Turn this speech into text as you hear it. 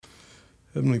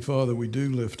Heavenly Father, we do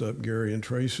lift up Gary and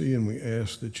Tracy, and we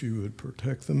ask that you would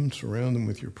protect them, surround them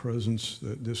with your presence,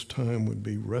 that this time would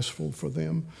be restful for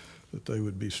them, that they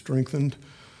would be strengthened.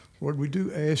 Lord, we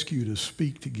do ask you to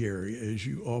speak to Gary, as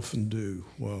you often do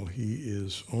while he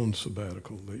is on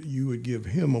sabbatical, that you would give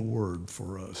him a word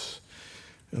for us.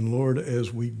 And Lord,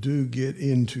 as we do get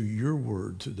into your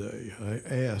word today, I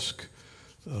ask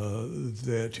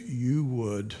that you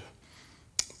would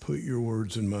put your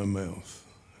words in my mouth.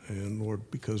 And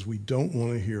Lord, because we don't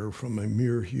want to hear from a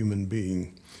mere human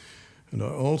being. And I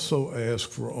also ask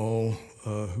for all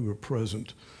who are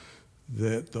present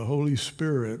that the Holy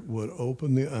Spirit would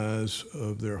open the eyes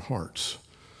of their hearts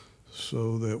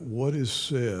so that what is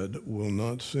said will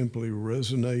not simply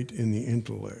resonate in the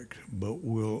intellect, but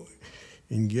will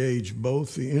engage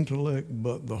both the intellect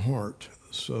but the heart,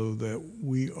 so that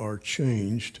we are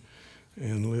changed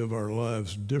and live our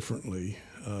lives differently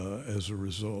as a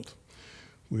result.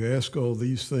 We ask all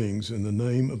these things in the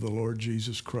name of the Lord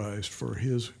Jesus Christ for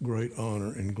his great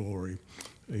honor and glory.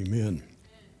 Amen.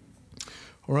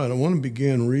 All right, I want to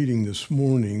begin reading this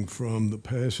morning from the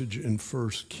passage in 1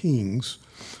 Kings.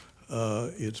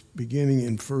 It's beginning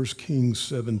in 1 Kings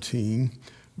 17,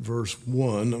 verse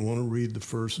 1. I want to read the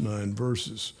first 9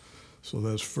 verses. So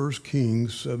that's 1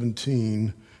 Kings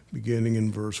 17, beginning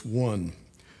in verse 1.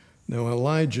 Now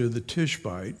Elijah the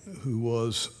Tishbite, who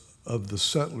was of the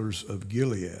settlers of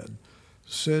Gilead,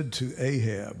 said to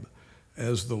Ahab,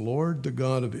 "As the Lord, the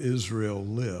God of Israel,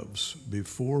 lives,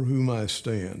 before whom I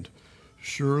stand,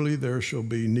 surely there shall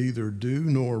be neither dew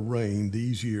nor rain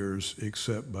these years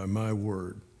except by my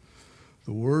word."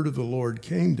 The word of the Lord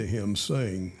came to him,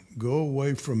 saying, "Go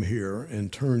away from here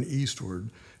and turn eastward,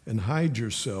 and hide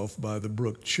yourself by the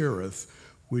brook Cherith,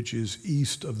 which is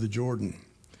east of the Jordan.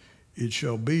 It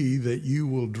shall be that you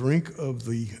will drink of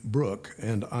the brook,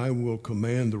 and I will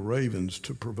command the ravens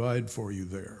to provide for you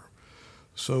there."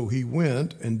 So he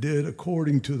went and did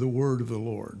according to the word of the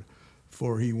Lord.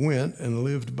 For he went and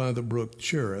lived by the brook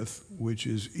Cherith, which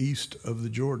is east of the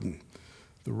Jordan.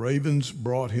 The ravens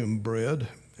brought him bread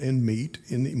and meat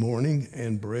in the morning,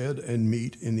 and bread and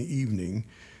meat in the evening,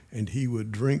 and he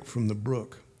would drink from the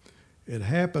brook. It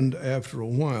happened after a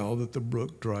while that the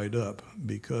brook dried up,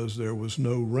 because there was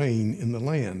no rain in the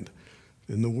land.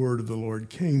 Then the word of the Lord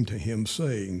came to him,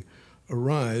 saying,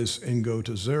 "Arise and go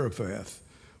to Zarephath,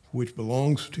 which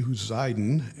belongs to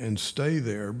Zidon, and stay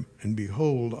there, and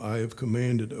behold, I have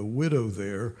commanded a widow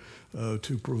there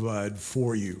to provide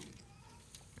for you."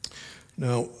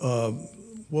 Now,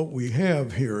 what we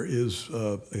have here is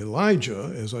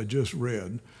Elijah, as I just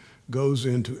read, goes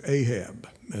into Ahab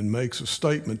and makes a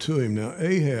statement to him. Now,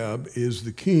 Ahab is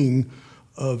the king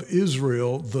of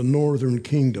Israel, the northern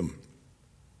kingdom.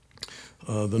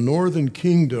 The northern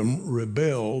kingdom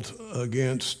rebelled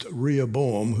against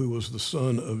Rehoboam, who was the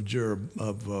son of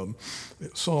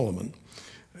Solomon.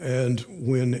 And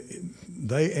when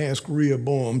they asked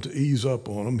Rehoboam to ease up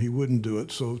on him, he wouldn't do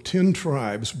it. So 10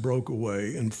 tribes broke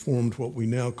away and formed what we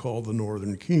now call the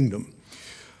northern kingdom.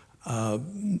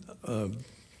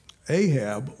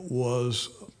 Ahab was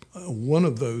one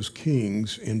of those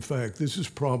kings. In fact, this is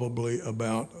probably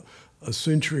about a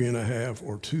century and a half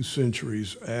or 2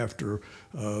 centuries after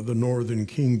the northern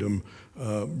kingdom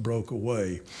broke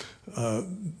away.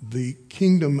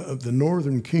 The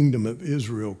northern kingdom of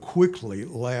Israel quickly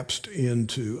lapsed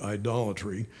into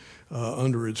idolatry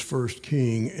under its first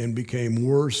king and became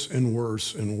worse and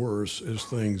worse and worse as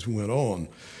things went on.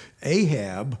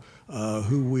 Ahab,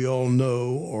 who we all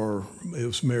know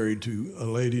is married to a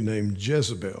lady named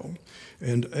Jezebel.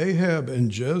 And Ahab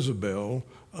and Jezebel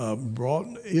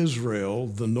brought Israel,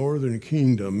 the northern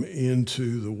kingdom,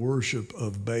 into the worship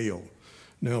of Baal.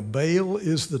 Now, Baal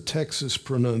is the Texas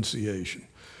pronunciation.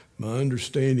 My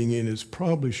understanding is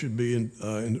probably should be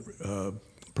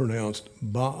pronounced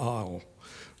Baal,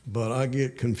 but I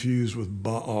get confused with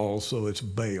Baal, so it's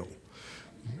Baal.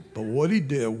 But what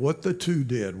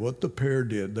the pair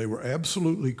did, they were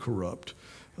absolutely corrupt,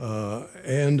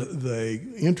 and they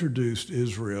introduced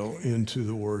Israel into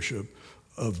the worship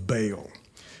of Baal.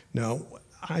 Now,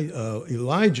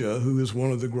 Elijah, who is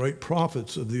one of the great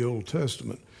prophets of the Old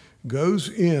Testament, goes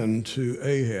into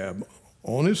Ahab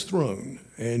on his throne,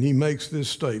 and he makes this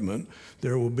statement: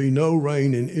 "There will be no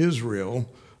rain in Israel,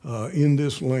 in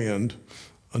this land,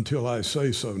 until I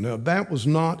say so." Now, that was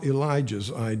not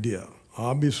Elijah's idea.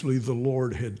 Obviously, the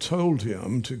Lord had told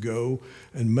him to go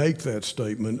and make that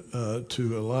statement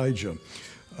to Elijah.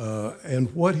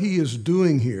 And what he is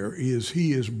doing here is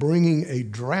he is bringing a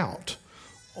drought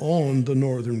on the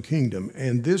northern kingdom.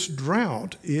 And this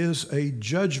drought is a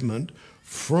judgment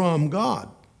from God.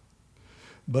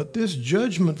 But this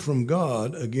judgment from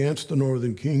God against the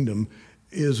northern kingdom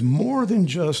is more than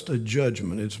just a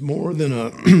judgment. It's more than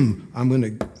a I'm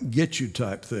going to get you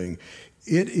type thing.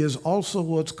 It is also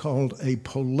what's called a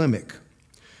polemic.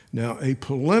 Now, a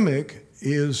polemic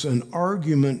is an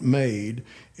argument made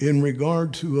in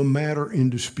regard to a matter in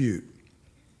dispute.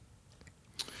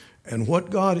 And what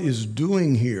God is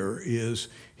doing here is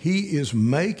he is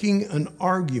making an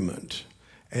argument,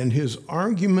 and his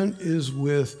argument is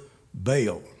with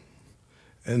Baal.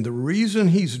 And the reason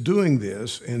he's doing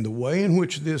this and the way in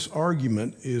which this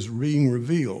argument is being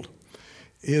revealed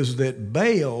is that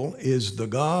Baal is the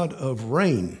god of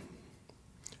rain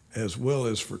as well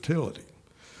as fertility.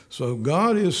 So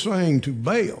God is saying to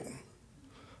Baal,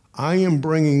 I am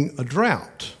bringing a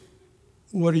drought.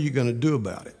 What are you going to do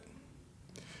about it?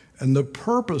 And the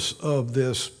purpose of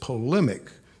this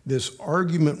polemic, this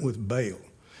argument with Baal,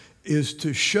 is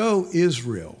to show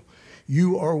Israel,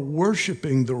 you are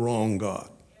worshiping the wrong God.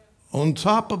 On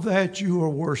top of that, you are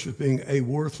worshiping a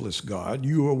worthless God.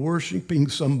 You are worshiping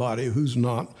somebody who's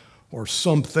not, or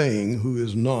something who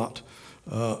is not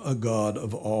a God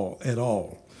of all at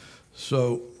all.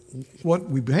 So what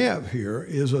we have here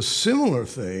is a similar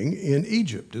thing in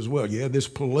Egypt as well. You have this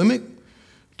polemic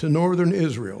to northern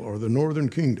Israel or the northern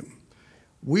kingdom.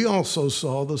 We also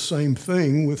saw the same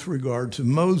thing with regard to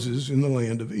Moses in the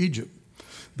land of Egypt.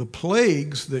 The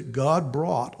plagues that God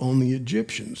brought on the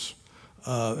Egyptians,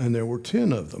 and there were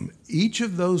 10 of them, each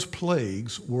of those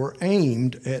plagues were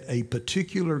aimed at a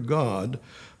particular god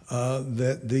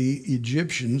that the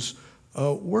Egyptians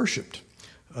worshipped.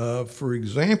 For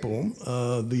example,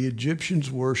 the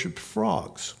Egyptians worshipped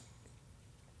frogs.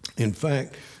 In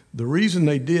fact, the reason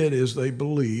they did is they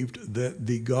believed that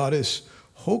the goddess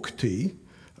Hokti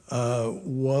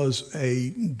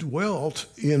dwelt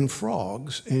in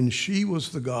frogs, and she was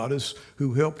the goddess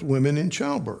who helped women in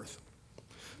childbirth.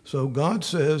 So God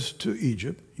says to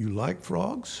Egypt, you like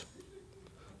frogs?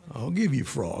 I'll give you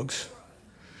frogs.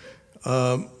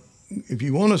 If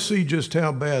you want to see just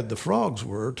how bad the frogs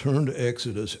were, turn to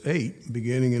Exodus 8,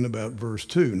 beginning in about verse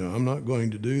 2. Now, I'm not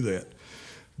going to do that.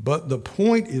 But the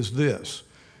point is this.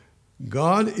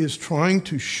 God is trying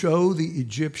to show the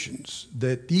Egyptians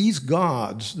that these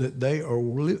gods that they are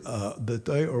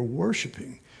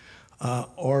worshiping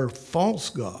are false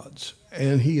gods,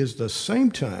 and he is at the same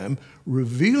time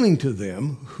revealing to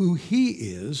them who he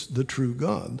is, the true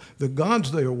God. The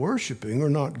gods they are worshiping are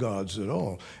not gods at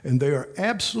all, and they are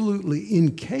absolutely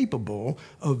incapable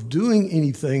of doing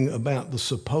anything about the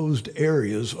supposed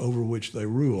areas over which they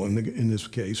rule, in this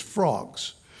case,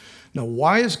 frogs. Now,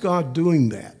 why is God doing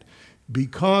that?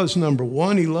 Because, number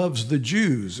one, he loves the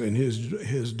Jews, and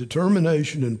his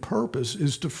determination and purpose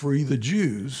is to free the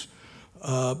Jews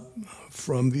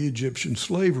from the Egyptian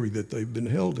slavery that they've been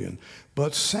held in.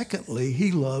 But secondly,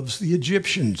 he loves the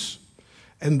Egyptians.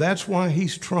 And that's why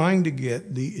he's trying to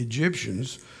get the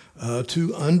Egyptians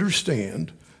to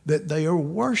understand that they are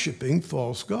worshiping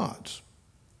false gods.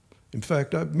 In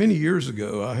fact, many years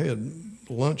ago, I had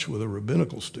lunch with a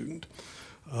rabbinical student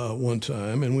one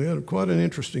time, and we had quite an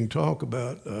interesting talk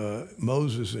about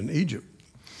Moses in Egypt.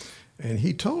 And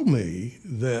he told me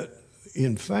that,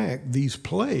 in fact, these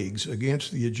plagues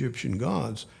against the Egyptian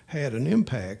gods had an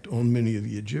impact on many of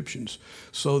the Egyptians,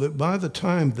 so that by the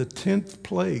time the 10th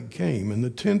plague came, and the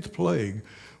 10th plague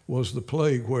was the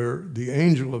plague where the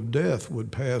angel of death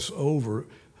would pass over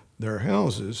their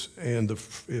houses, and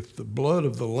if the blood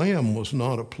of the lamb was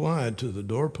not applied to the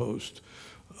doorpost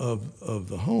of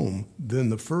the home, then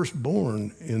the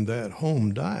firstborn in that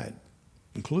home died,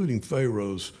 including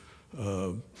Pharaoh's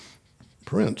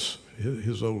prince,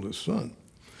 his oldest son.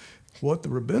 What the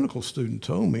rabbinical student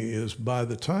told me is by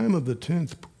the time of the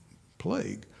 10th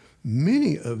plague,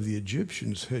 many of the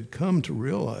Egyptians had come to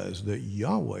realize that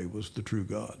Yahweh was the true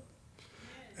God.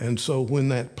 And so when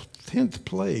that 10th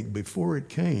plague, before it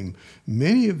came,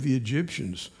 many of the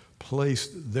Egyptians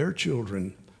placed their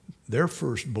children, their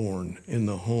firstborn, in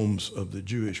the homes of the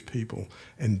Jewish people,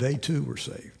 and they too were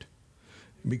saved.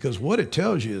 Because what it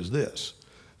tells you is this: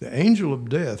 the angel of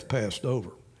death passed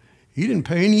over. He didn't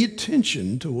pay any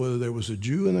attention to whether there was a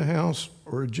Jew in the house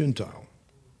or a Gentile.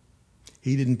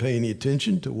 He didn't pay any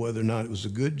attention to whether or not it was a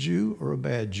good Jew or a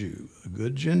bad Jew, a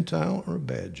good Gentile or a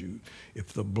bad Jew.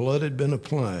 If the blood had been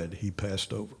applied, he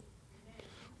passed over,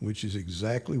 which is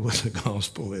exactly what the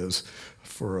gospel is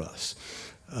for us.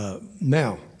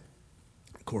 Now,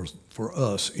 of course, for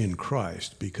us in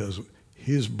Christ, because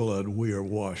his blood, we are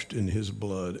washed in his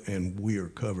blood, and we are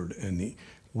covered, and the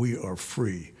we are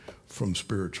free from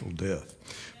spiritual death.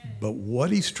 But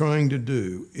what he's trying to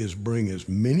do is bring as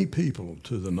many people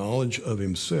to the knowledge of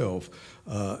himself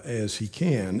as he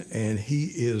can, and he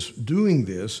is doing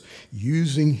this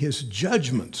using his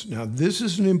judgments. Now, this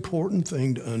is an important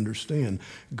thing to understand.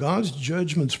 God's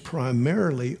judgments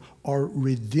primarily are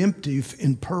redemptive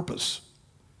in purpose.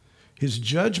 His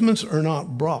judgments are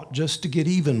not brought just to get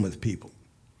even with people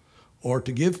or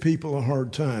to give people a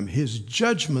hard time. His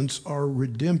judgments are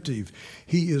redemptive.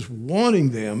 He is wanting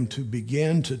them to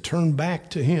begin to turn back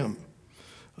to him.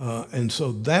 And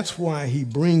so that's why he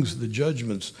brings the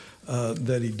judgments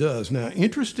that he does. Now,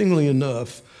 interestingly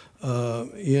enough,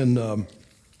 in the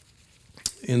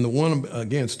one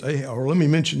against Ahab, or let me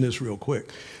mention this real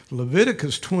quick.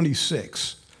 Leviticus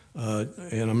 26, and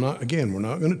we're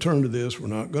not going to turn to this. We're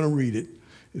not going to read it.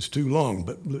 It's too long,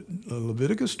 but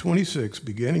Leviticus 26,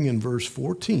 beginning in verse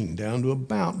 14, down to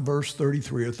about verse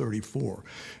 33 or 34,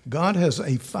 God has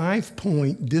a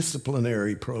 5-point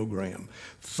disciplinary program,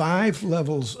 5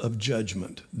 levels of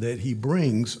judgment that he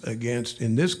brings against,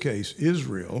 in this case,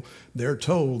 Israel. They're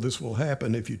told this will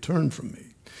happen if you turn from me.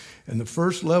 And the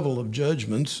first level of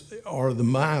judgments are the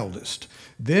mildest.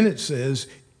 Then it says,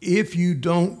 if you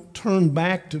don't turn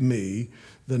back to me,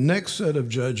 the next set of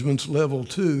judgments, level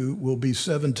 2, will be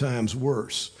 7 times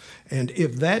worse. And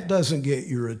if that doesn't get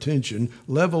your attention,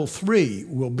 level 3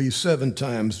 will be 7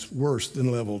 times worse than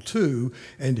level 2.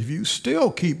 And if you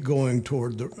still keep going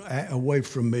away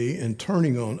from me and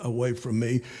turning away from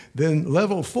me, then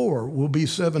level 4 will be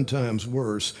 7 times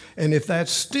worse. And if that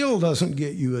still doesn't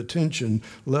get you attention,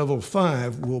 level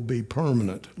 5 will be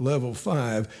permanent. Level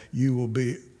 5, you will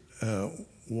be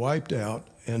wiped out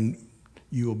and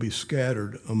you will be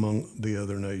scattered among the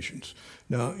other nations.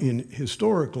 Now,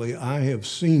 historically, I have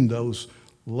seen those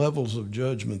levels of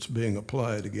judgments being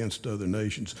applied against other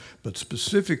nations, but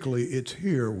specifically it's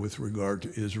here with regard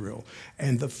to Israel.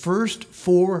 And the first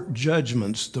 4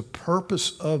 judgments, the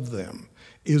purpose of them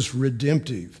is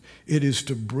redemptive. It is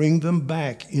to bring them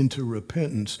back into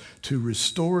repentance, to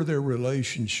restore their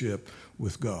relationship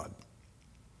with God.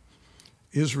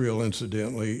 Israel,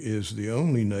 incidentally, is the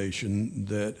only nation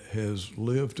that has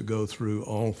lived to go through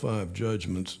all 5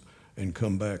 judgments and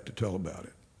come back to tell about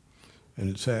it. And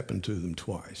it's happened to them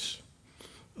twice.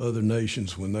 Other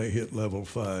nations, when they hit level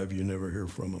 5, you never hear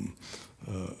from them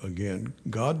again.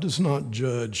 God does not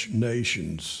judge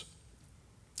nations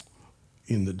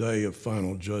in the day of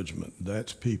final judgment.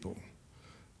 That's people.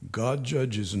 God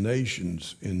judges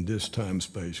nations in this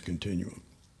time-space continuum.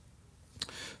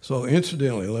 So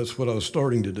incidentally, that's what I was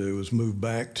starting to do, is move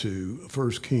back to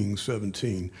 1 Kings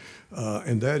 17.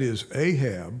 And that is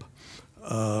Ahab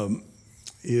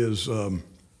is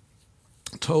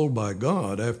told by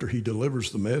God, after he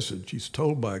delivers the message, he's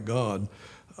told by God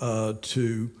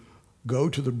to go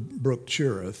to the brook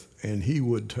Cherith, and he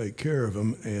would take care of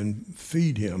him and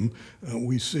feed him.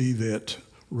 We see that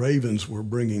ravens were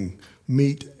bringing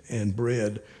meat and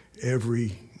bread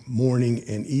every morning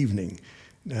and evening.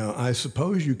 Now, I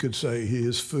suppose you could say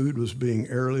his food was being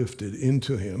airlifted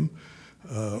into him,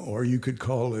 or you could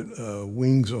call it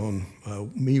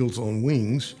meals on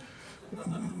wings.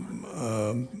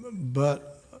 But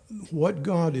what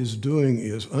God is doing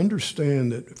is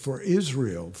understand that for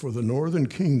Israel, for the northern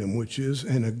kingdom, which is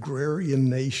an agrarian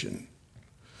nation,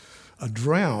 a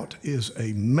drought is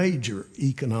a major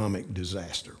economic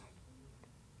disaster.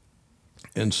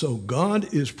 And so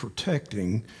God is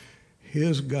protecting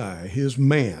his guy, his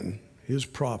man, his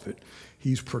prophet.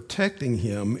 He's protecting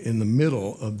him in the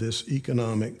middle of this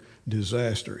economic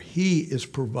disaster. He is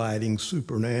providing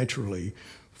supernaturally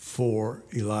for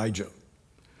Elijah.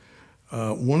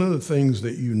 One of the things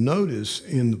that you notice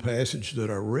in the passage that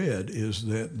I read is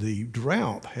that the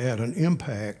drought had an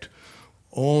impact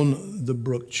on the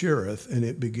brook Cherith, and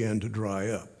it began to dry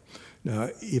up. Now,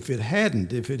 if it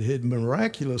had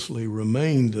miraculously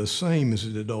remained the same as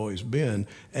it had always been,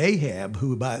 Ahab,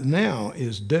 who by now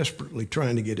is desperately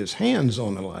trying to get his hands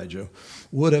on Elijah,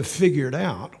 would have figured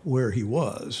out where he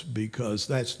was, because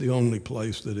that's the only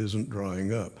place that isn't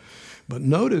drying up. But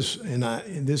notice, and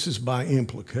this is by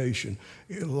implication,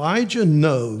 Elijah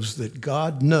knows that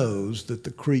God knows that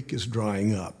the creek is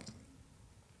drying up.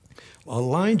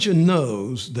 Elijah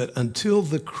knows that until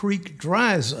the creek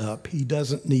dries up, he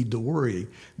doesn't need to worry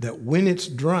that when it's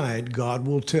dried, God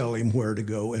will tell him where to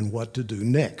go and what to do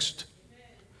next.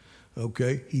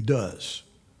 Okay? He does.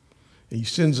 He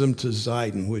sends him to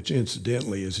Zidon, which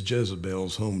incidentally is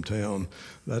Jezebel's hometown.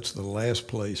 That's the last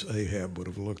place Ahab would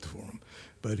have looked for him.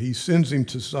 But he sends him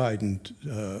to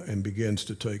Zidon and begins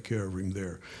to take care of him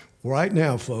there. Right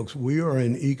now, folks, we are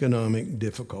in economic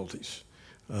difficulties.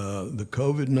 The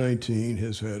COVID-19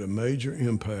 has had a major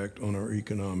impact on our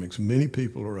economics. Many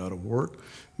people are out of work.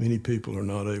 Many people are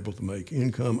not able to make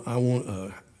income.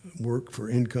 Work for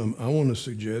income. I want to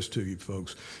suggest to you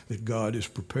folks that God is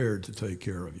prepared to take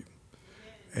care of you.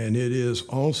 And it is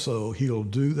also, he'll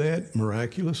do that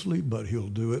miraculously, but he'll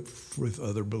do it with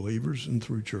other believers and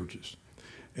through churches.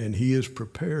 And he is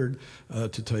prepared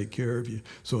to take care of you.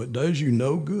 So it does you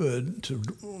no good to,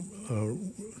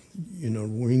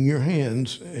 wring your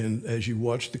hands, and as you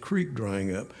watch the creek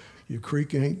drying up, your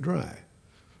creek ain't dry.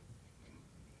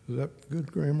 Is that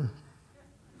good grammar?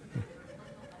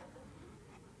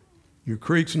 Your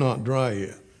creek's not dry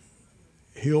yet.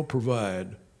 He'll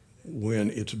provide when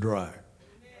it's dry.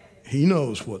 He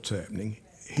knows what's happening.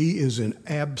 He is in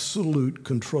absolute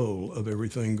control of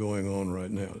everything going on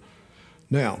right now.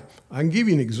 Now, I can give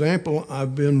you an example.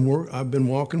 I've been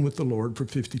walking with the Lord for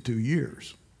 52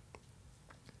 years.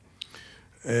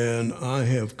 And I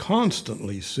have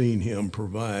constantly seen him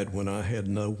provide when I had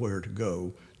nowhere to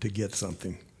go to get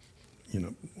something,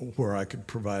 where I could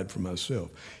provide for myself.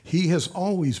 He has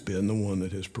always been the one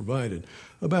that has provided.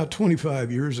 About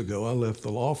 25 years ago, I left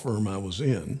the law firm I was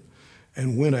in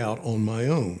and went out on my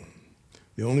own.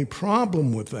 The only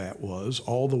problem with that was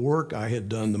all the work I had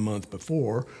done the month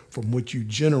before, from which you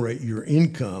generate your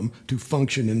income to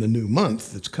function in the new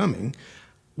month that's coming,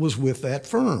 was with that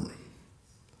firm.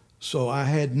 So I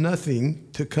had nothing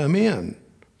to come in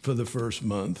for the first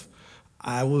month.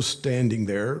 I was standing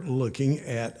there looking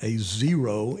at a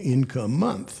zero income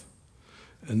month.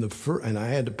 And I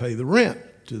had to pay the rent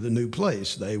to the new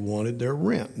place. They wanted their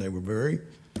rent. They were very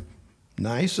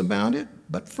nice about it,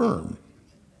 but firm.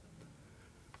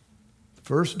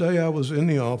 First day I was in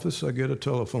the office, I get a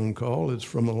telephone call. It's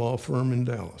from a law firm in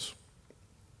Dallas.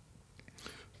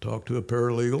 Talked to a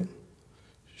paralegal.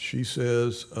 She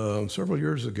says, several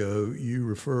years ago, you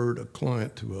referred a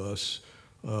client to us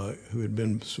who had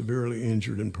been severely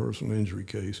injured in personal injury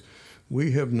case.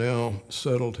 We have now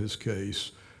settled his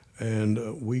case,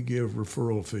 and we give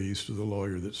referral fees to the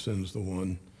lawyer that sends the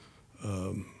one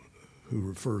who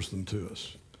refers them to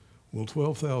us. Will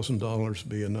 $12,000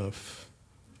 be enough?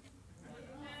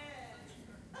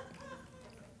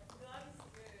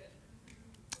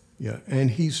 Yeah, and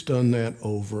he's done that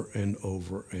over and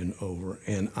over and over,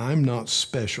 and I'm not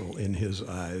special in his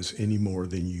eyes any more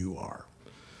than you are.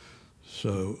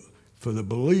 So for the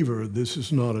believer, this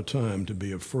is not a time to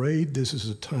be afraid. This is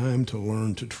a time to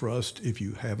learn to trust if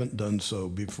you haven't done so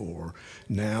before.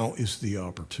 Now is the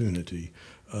opportunity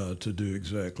to do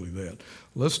exactly that.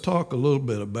 Let's talk a little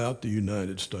bit about the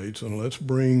United States, and let's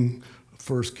bring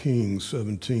 1 Kings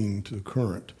 17 to the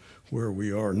current, where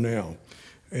we are now.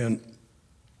 And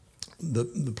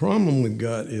the problem we've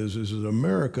got is that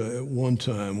America at one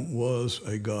time was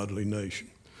a godly nation.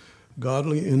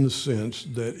 Godly in the sense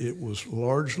that it was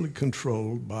largely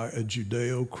controlled by a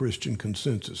Judeo-Christian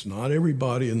consensus. Not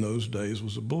everybody in those days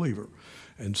was a believer.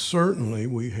 And certainly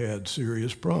we had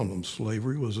serious problems.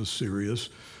 Slavery was a serious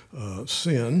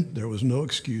sin. There was no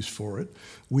excuse for it.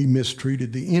 We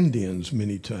mistreated the Indians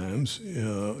many times,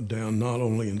 down not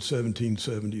only in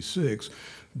 1776,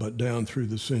 but down through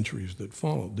the centuries that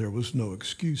followed. There was no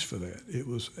excuse for that. It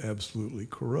was absolutely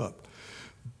corrupt.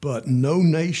 But no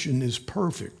nation is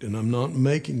perfect, and I'm not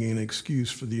making an excuse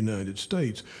for the United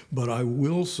States, but I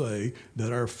will say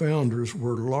that our founders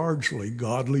were largely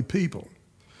godly people.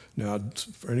 Now,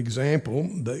 for an example,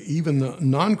 even the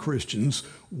non-Christians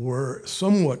were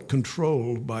somewhat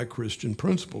controlled by Christian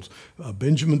principles.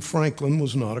 Benjamin Franklin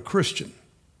was not a Christian.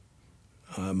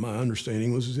 My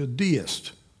understanding was he's a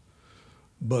deist.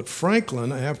 But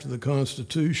Franklin, after the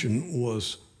Constitution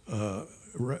was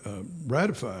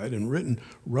ratified and written,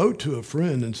 wrote to a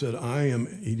friend and said,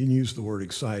 he didn't use the word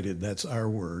excited, that's our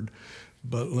word,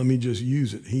 but let me just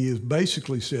use it. He has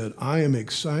basically said, I am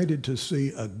excited to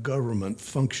see a government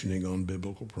functioning on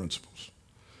biblical principles.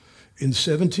 In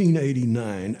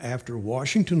 1789, after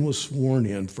Washington was sworn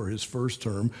in for his first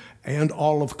term, and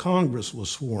all of Congress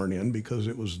was sworn in because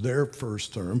it was their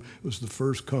first term, it was the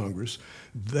first Congress,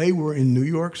 they were in New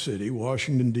York City.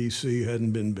 Washington, D.C.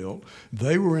 hadn't been built.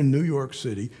 They were in New York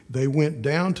City. They went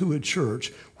down to a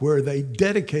church where they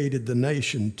dedicated the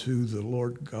nation to the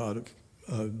Lord God,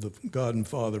 the God and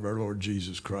Father of our Lord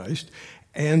Jesus Christ,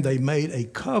 and they made a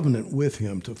covenant with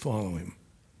him to follow him.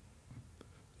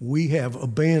 We have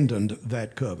abandoned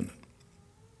that covenant.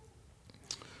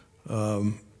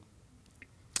 The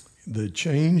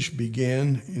change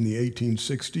began in the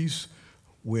 1860s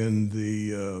when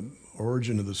the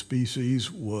Origin of the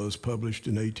Species was published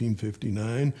in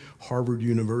 1859. Harvard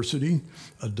University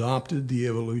adopted the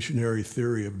evolutionary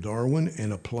theory of Darwin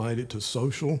and applied it to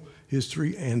social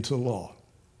history and to law.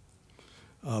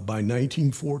 By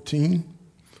 1914,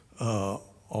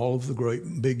 all of the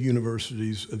great big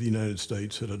universities of the United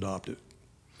States had adopted.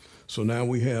 So now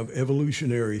we have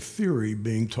evolutionary theory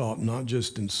being taught not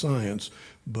just in science,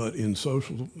 but in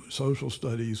social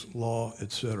studies, law,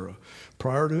 etc.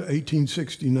 Prior to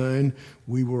 1869,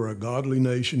 we were a godly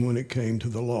nation when it came to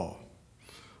the law.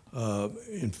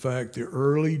 In fact, the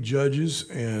early judges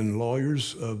and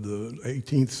lawyers of the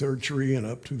 18th century and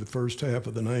up to the first half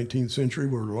of the 19th century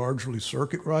were largely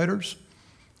circuit riders,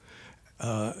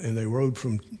 and they rode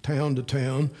from town to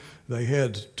town. They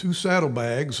had 2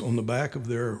 saddlebags on the back of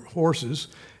their horses,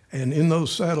 and in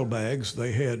those saddlebags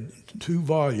they had 2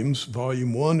 volumes,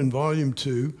 Volume 1 and Volume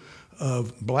 2,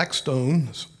 of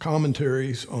Blackstone's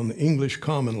commentaries on the English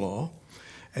common law.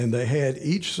 And they had,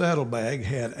 each saddlebag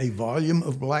had a volume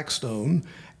of Blackstone,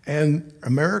 and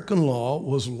American law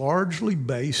was largely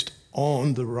based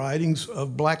on the writings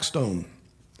of Blackstone.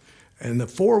 And the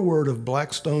foreword of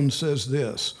Blackstone says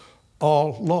this: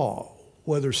 all law,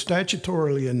 whether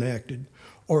statutorily enacted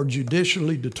or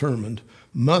judicially determined,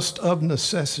 must of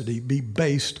necessity be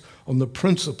based on the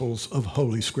principles of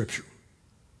Holy Scripture.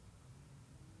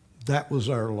 That was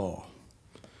our law.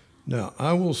 Now,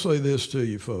 I will say this to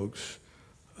you folks.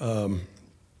 I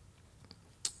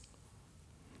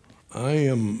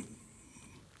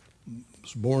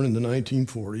was born in the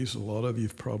 1940s. A lot of you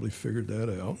have probably figured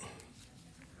that out.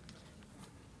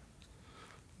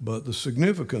 But the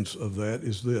significance of that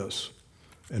is this,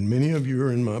 and many of you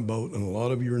are in my boat and a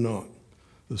lot of you are not.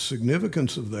 The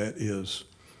significance of that is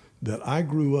that I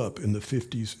grew up in the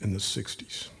 50s and the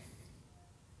 60s.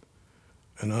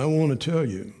 And I want to tell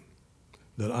you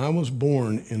that I was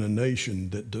born in a nation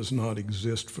that does not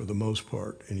exist for the most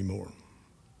part anymore.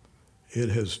 It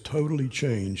has totally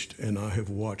changed, and I have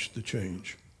watched the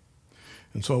change.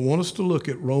 And so I want us to look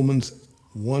at Romans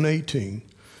 1:18,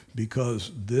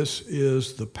 because this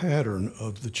is the pattern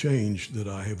of the change that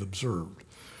I have observed.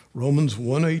 Romans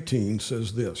 1:18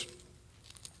 says this: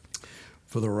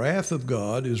 for the wrath of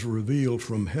God is revealed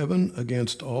from heaven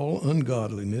against all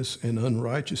ungodliness and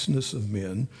unrighteousness of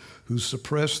men who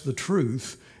suppress the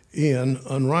truth in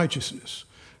unrighteousness.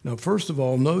 Now, first of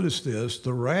all, notice this: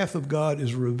 the wrath of God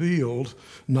is revealed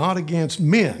not against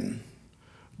men,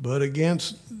 but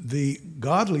against the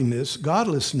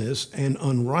godlessness, and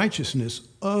unrighteousness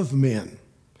of men.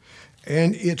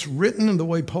 And it's written, and the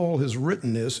way Paul has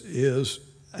written this is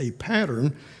a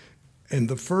pattern, and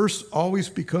the first always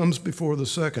becomes before the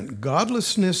second.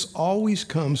 Godlessness always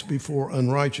comes before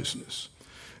unrighteousness.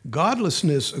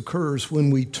 Godlessness occurs when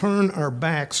we turn our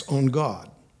backs on God.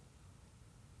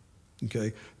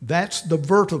 Okay, that's the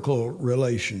vertical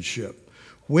relationship.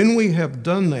 When we have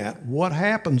done that, what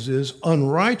happens is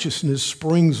unrighteousness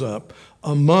springs up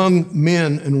among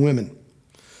men and women.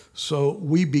 So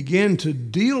we begin to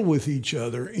deal with each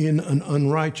other in an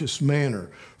unrighteous manner.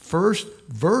 First,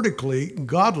 vertically,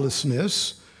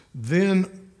 godlessness, then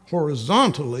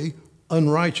horizontally,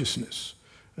 unrighteousness.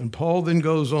 And Paul then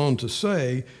goes on to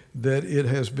say that it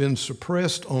has been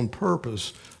suppressed on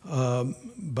purpose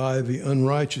by the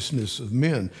unrighteousness of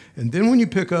men. And then when you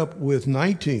pick up with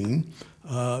 19,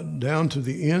 down to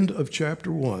the end of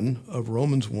chapter 1 of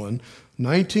Romans 1,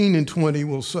 19 and 20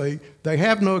 will say, they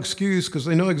have no excuse because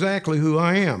they know exactly who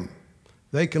I am.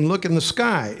 They can look in the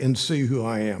sky and see who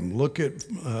I am.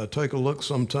 Take a look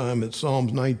sometime at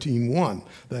Psalms 19:1.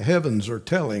 The heavens are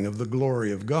telling of the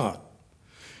glory of God.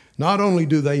 Not only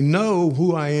do they know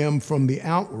who I am from the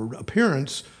outward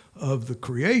appearance of the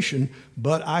creation,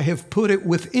 but I have put it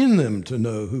within them to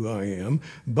know who I am.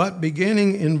 But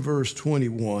beginning in verse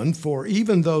 21, for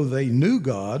even though they knew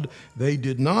God, they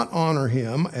did not honor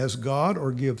him as God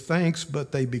or give thanks,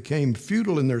 but they became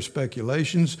futile in their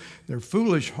speculations. Their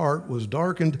foolish heart was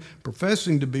darkened.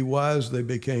 Professing to be wise, they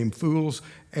became fools,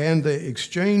 and they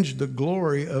exchanged the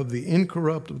glory of the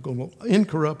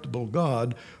incorruptible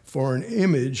God for an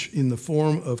image in the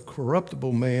form of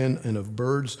corruptible man and of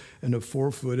birds and of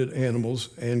four-footed animals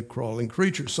and crawling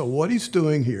creatures. So what he's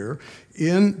doing here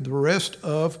in the rest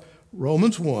of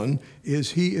Romans 1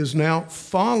 is he is now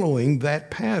following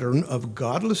that pattern of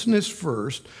godlessness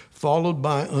first, followed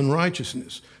by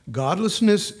unrighteousness.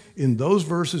 Godlessness in those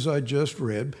verses I just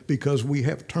read, because we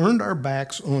have turned our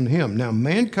backs on him. Now,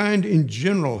 mankind in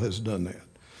general has done that.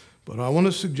 But I want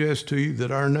to suggest to you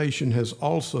that our nation has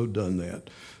also done that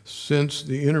since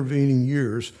the intervening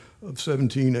years of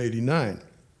 1789.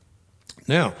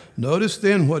 Now, notice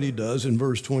then what he does in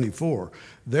verse 24.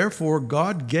 Therefore,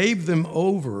 God gave them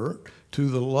over to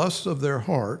the lusts of their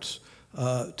hearts,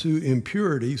 to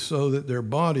impurity so that their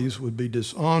bodies would be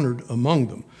dishonored among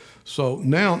them. So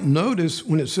now notice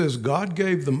when it says God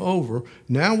gave them over,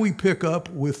 now we pick up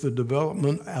with the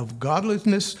development of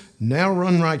godliness, now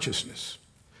unrighteousness.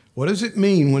 What does it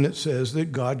mean when it says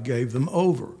that God gave them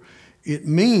over? It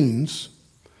means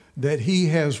that he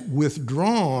has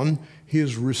withdrawn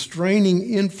his restraining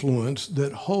influence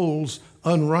that holds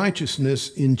unrighteousness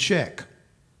in check.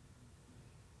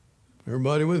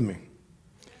 Everybody with me?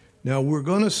 Now, we're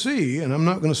going to see, and I'm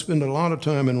not going to spend a lot of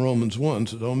time in Romans 1,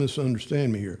 so don't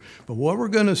misunderstand me here, but what we're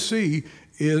going to see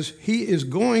is he is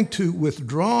going to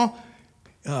withdraw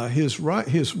his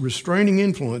restraining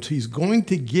influence. He's going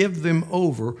to give them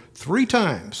over 3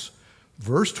 times.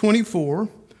 Verse 24,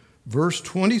 verse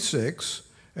 26,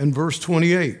 and verse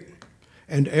 28.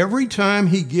 And every time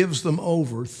he gives them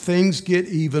over, things get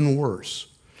even worse.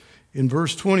 In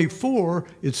verse 24,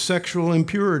 it's sexual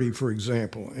impurity, for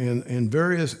example, and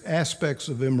various aspects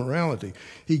of immorality.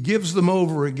 He gives them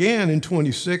over again in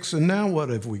 26, and now what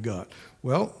have we got?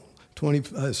 Well,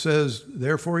 20 says,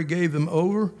 therefore he gave them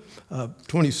over.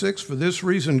 26, for this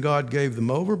reason God gave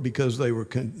them over, because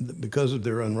of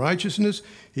their unrighteousness.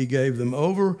 He gave them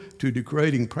over to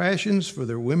degrading passions, for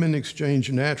their women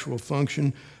exchanged natural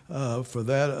function for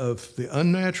that of the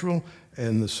unnatural,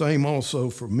 and the same also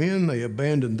for men. They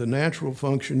abandoned the natural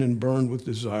function and burned with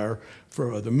desire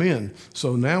for other men.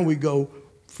 So now we go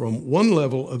from one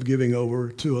level of giving over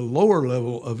to a lower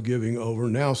level of giving over,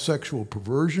 now sexual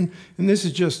perversion. And this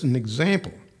is just an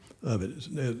example of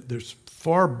it. There's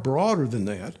far broader than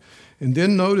that. And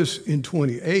then notice in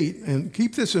 28, and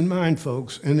keep this in mind,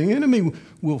 folks, and the enemy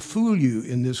will fool you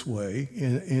in this way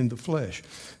in the flesh.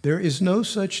 There is no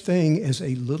such thing as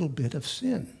a little bit of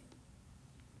sin.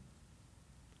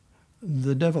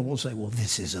 The devil will say, well,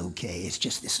 this is okay. It's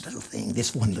just this little thing,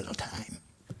 this one little time.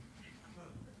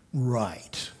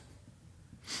 Right.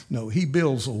 No, he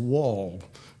builds a wall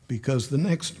because the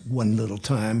next one little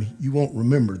time, you won't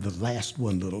remember the last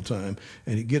one little time,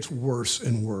 and it gets worse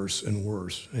and worse and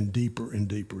worse and deeper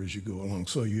as you go along.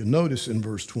 So you notice in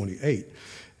verse 28,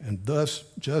 and thus,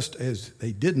 just as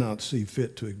they did not see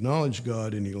fit to acknowledge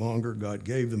God any longer, God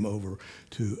gave them over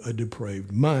to a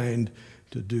depraved mind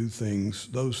to do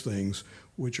those things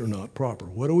which are not proper.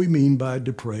 What do we mean by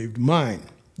depraved mind?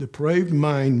 Depraved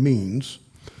mind means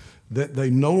that they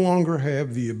no longer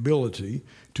have the ability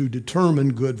to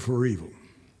determine good for evil.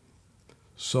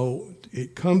 So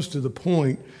it comes to the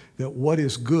point that what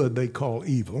is good they call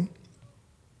evil,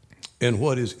 and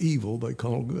what is evil they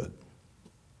call good.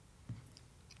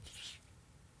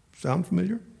 Sound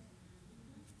familiar?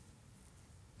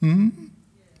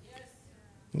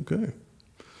 Okay.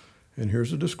 And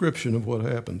here's a description of what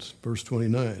happens. Verse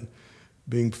 29,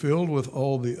 being filled with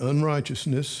all the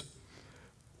unrighteousness,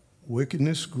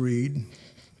 wickedness, greed,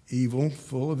 evil,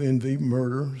 full of envy,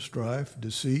 murder, strife,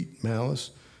 deceit,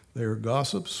 malice. They are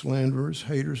gossips, slanderers,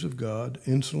 haters of God,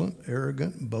 insolent,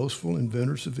 arrogant, boastful,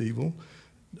 inventors of evil,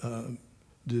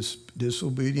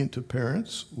 disobedient to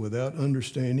parents, without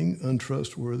understanding,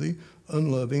 untrustworthy,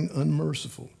 unloving,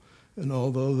 unmerciful. And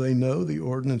although they know the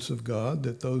ordinance of God,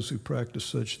 that those who practice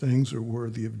such things are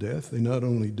worthy of death, they not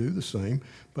only do the same,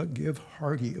 but give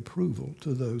hearty approval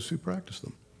to those who practice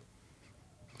them.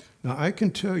 Now, I can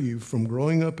tell you from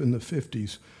growing up in the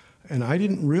 50s, and I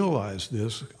didn't realize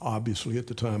this, obviously, at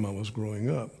the time I was growing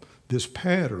up, this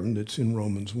pattern that's in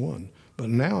Romans 1. But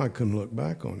now I can look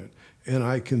back on it, and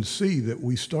I can see that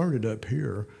we started up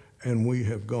here, and we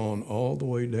have gone all the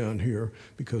way down here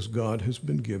because God has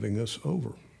been giving us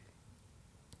over.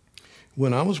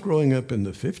 When I was growing up in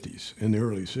the 50s, in the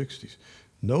early 60s,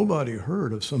 nobody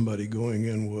heard of somebody going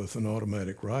in with an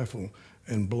automatic rifle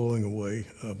and blowing away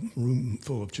a room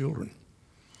full of children,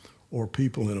 or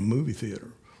people in a movie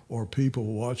theater, or people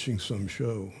watching some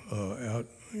show out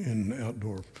in an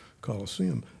outdoor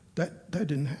coliseum. That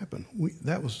didn't happen.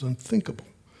 That was unthinkable.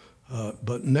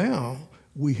 But now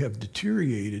we have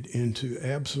deteriorated into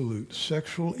absolute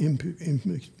sexual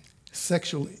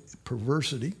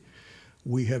perversity.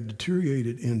 We have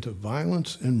deteriorated into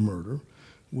violence and murder.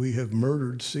 We have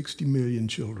murdered 60 million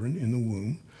children in the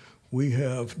womb. We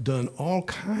have done all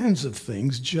kinds of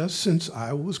things just since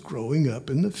I was growing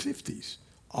up in the 50s.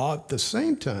 At the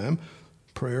same time,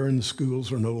 prayer in the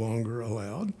schools are no longer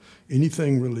allowed.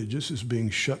 Anything religious is being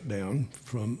shut down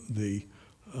from the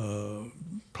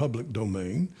public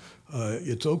domain.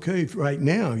 It's okay right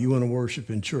now you want to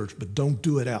worship in church, but don't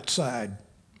do it outside.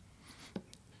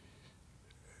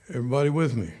 Everybody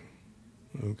with me?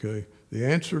 Okay. The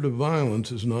answer to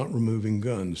violence is not removing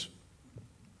guns.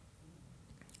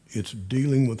 It's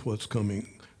dealing with what's going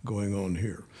on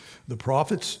here. The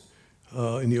prophets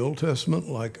in the Old Testament,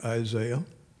 like Isaiah,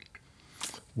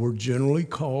 were generally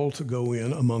called to go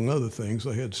in, among other things.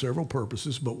 They had several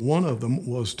purposes, but one of them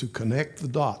was to connect the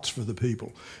dots for the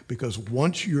people. Because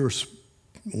once you're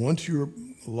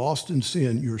lost in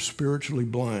sin, you're spiritually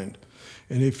blind.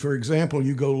 And if, for example,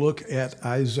 you go look at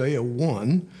Isaiah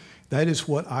 1, that is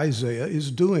what Isaiah is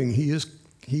doing. He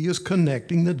is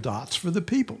connecting the dots for the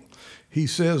people. He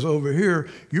says over here,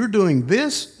 you're doing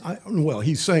this.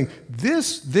 He's saying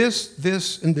this,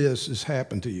 and this has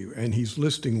happened to you. And he's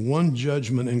listing one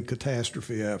judgment and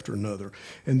catastrophe after another.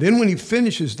 And then when he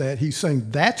finishes that, he's saying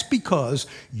that's because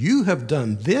you have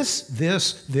done this,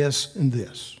 and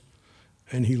this.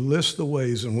 And he lists the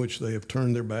ways in which they have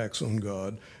turned their backs on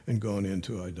God and gone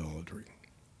into idolatry.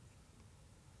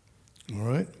 All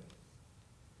right?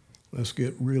 Let's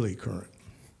get really current.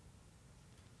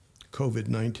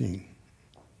 COVID-19.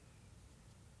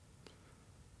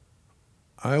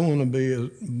 I want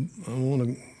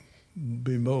to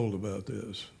be bold about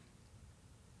this.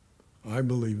 I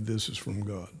believe this is from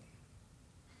God.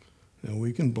 Now,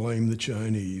 we can blame the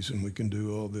Chinese and we can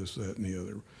do all this, that, and the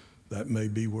other. That may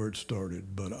be where it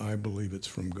started, but I believe it's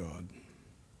from God.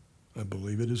 I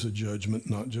believe it is a judgment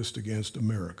not just against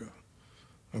America.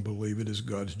 I believe it is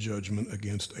God's judgment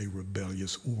against a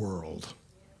rebellious world.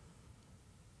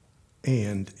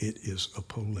 And it is a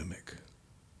polemic.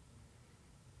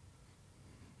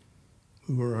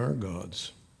 Who are our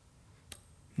gods?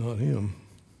 Not him.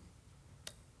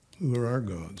 Who are our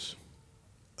gods?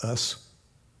 Us.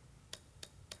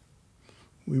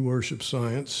 We worship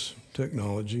science,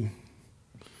 technology.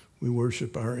 We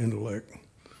worship our intellect.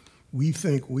 We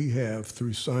think we have,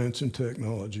 through science and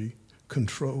technology,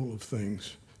 control of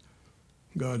things.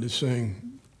 God is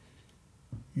saying,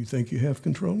 you think you have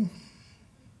control?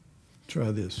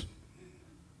 Try this.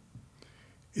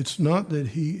 It's not that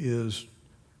he is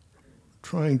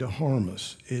trying to harm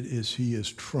us. It is he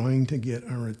is trying to get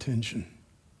our attention.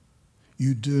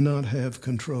 You do not have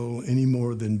control any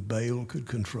more than Baal could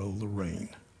control the rain.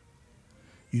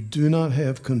 You do not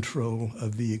have control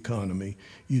of the economy.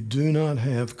 You do not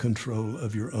have control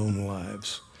of your own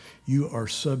lives. You are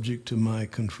subject to my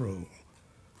control.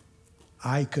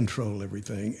 I control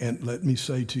everything. And let me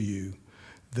say to you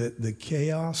that the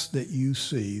chaos that you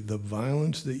see, the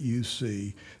violence that you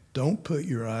see, don't put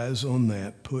your eyes on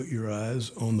that. Put your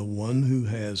eyes on the one who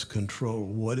has control.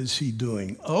 What is he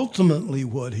doing? Ultimately,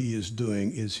 what he is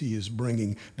doing is he is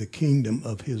bringing the kingdom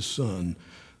of his Son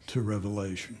to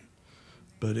revelation.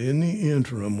 But in the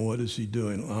interim, what is he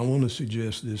doing? I want to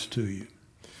suggest this to you,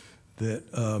 that,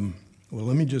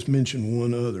 let me just mention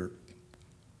one other,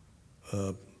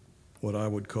 what I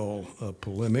would call a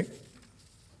polemic,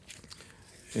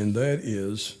 and that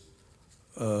is,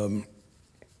 I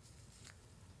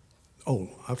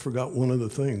forgot one other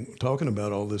thing, talking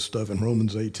about all this stuff in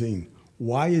Romans 18.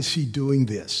 Why is he doing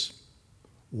this?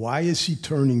 Why is he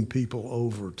turning people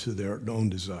over to their own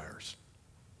desires?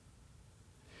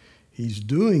 He's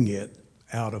doing it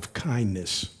out of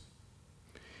kindness.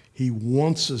 He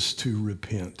wants us to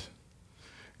repent.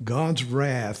 God's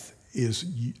wrath is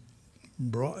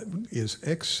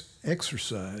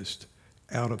exercised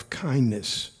out of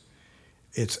kindness.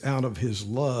 It's out of his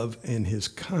love and his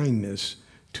kindness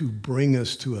to bring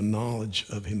us to a knowledge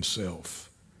of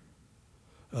himself.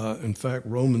 In fact,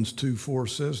 Romans 2:4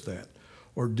 says that.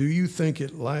 Or do you think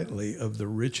it lightly of the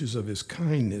riches of his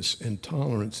kindness and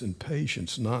tolerance and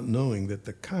patience, not knowing that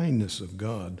the kindness of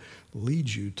God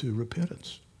leads you to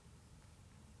repentance?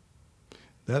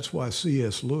 That's why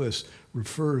C.S. Lewis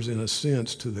refers, in a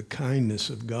sense, to the kindness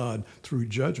of God through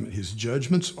judgment. His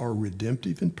judgments are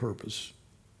redemptive in purpose,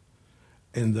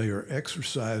 and they are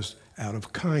exercised out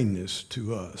of kindness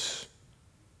to us.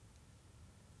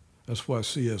 That's why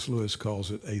C.S. Lewis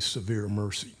calls it a severe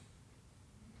mercy.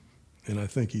 And I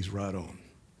think he's right on.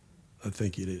 I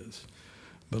think it is.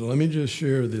 But let me just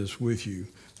share this with you.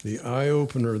 The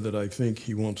eye-opener that I think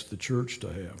he wants the church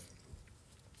to have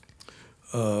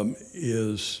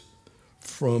is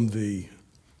from the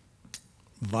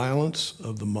violence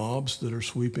of the mobs that are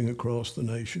sweeping across the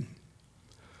nation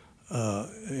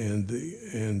and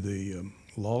the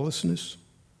lawlessness.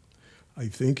 I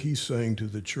think he's saying to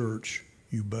the church,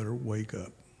 you better wake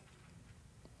up.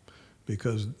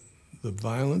 Because the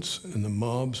violence and the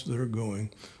mobs that are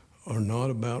going are not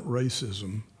about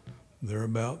racism. They're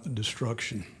about the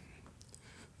destruction.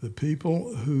 The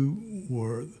people who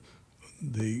were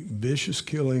the vicious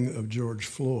killing of George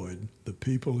Floyd, the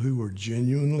people who were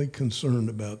genuinely concerned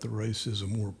about the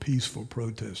racism were peaceful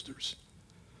protesters.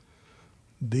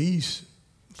 These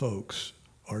folks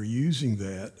are using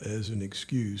that as an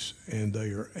excuse, and they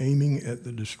are aiming at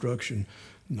the destruction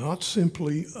not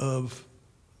simply of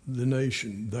the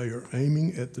nation, they are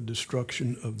aiming at the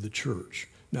destruction of the church.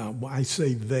 Now, I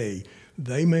say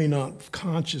they may not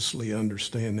consciously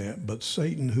understand that, but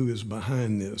Satan, who is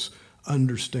behind this,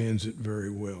 understands it very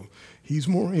well. He's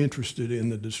more interested in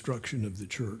the destruction of the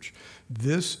church.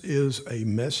 This is a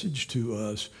message to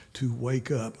us to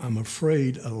wake up. I'm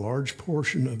afraid a large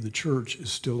portion of the church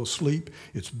is still asleep.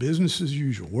 It's business as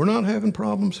usual. We're not having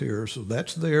problems here, so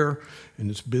that's there,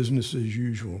 and it's business as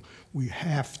usual. We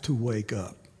have to wake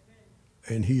up,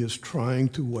 and he is trying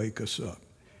to wake us up.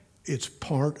 It's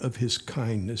part of his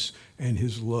kindness and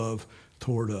his love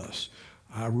toward us.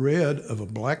 I read of a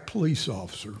black police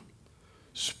officer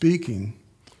speaking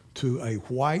to a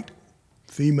white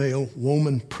female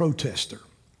woman protester.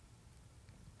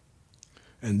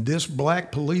 And this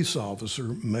black police officer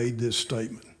made this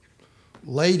statement: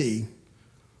 "Lady,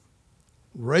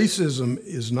 racism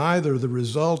is neither the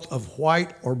result of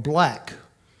white or black.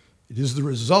 It is the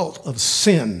result of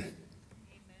sin.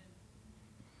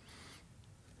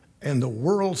 And the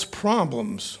world's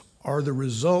problems are the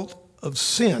result of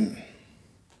sin.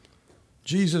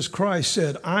 Jesus Christ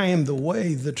said, 'I am the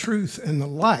way, the truth, and the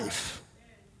life.'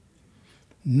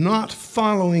 Not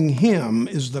following him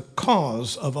is the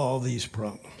cause of all these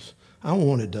problems." I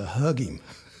wanted to hug him.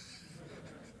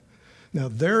 Now,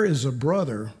 there is a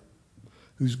brother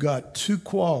who's got two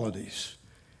qualities: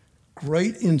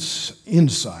 great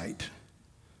insight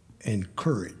and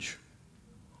courage.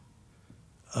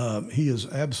 He is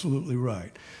absolutely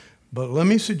right. But let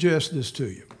me suggest this to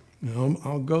you. Now,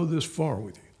 I'll go this far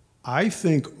with you. I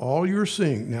think all you're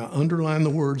seeing, now underline the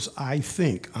words "I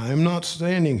think." I am not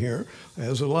standing here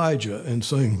as Elijah and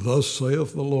saying, "Thus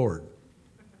saith the Lord."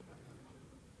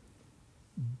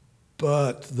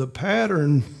 But the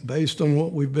pattern, based on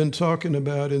what we've been talking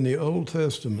about in the Old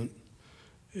Testament,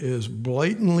 is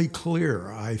blatantly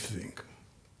clear, I think.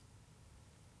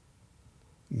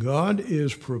 God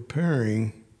is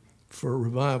preparing for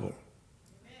revival.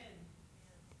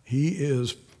 He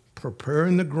is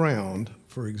preparing the ground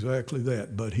for exactly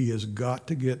that, but he has got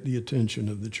to get the attention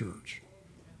of the church.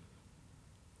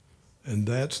 And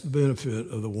that's the benefit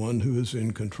of the one who is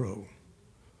in control.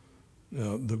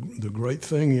 Now, the great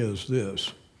thing is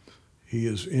this: he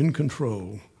is in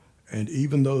control, and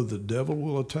even though the devil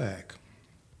will attack,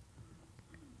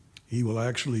 he will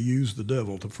actually use the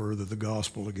devil to further the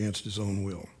gospel against his own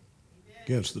will,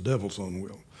 against the devil's own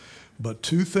will. But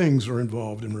two things are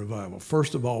involved in revival.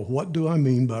 First of all, what do I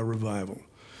mean by revival?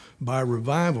 By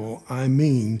revival, I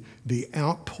mean the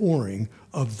outpouring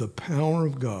of the power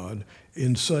of God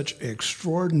in such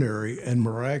extraordinary and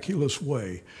miraculous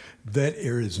way that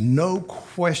there is no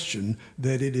question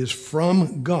that it is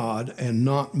from God and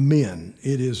not men.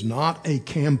 It is not a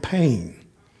campaign.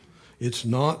 It's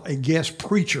not a guest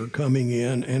preacher coming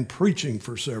in and preaching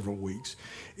for several weeks.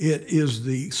 It is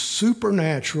the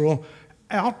supernatural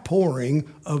outpouring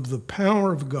of the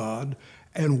power of God,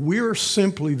 and we're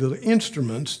simply the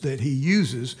instruments that he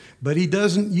uses, but he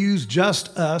doesn't use just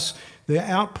us. The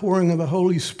outpouring of the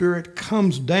Holy Spirit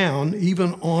comes down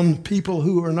even on people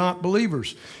who are not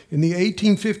believers. In the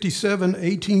 1857,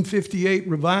 1858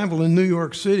 revival in New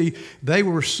York City, they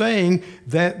were saying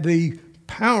that the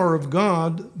power of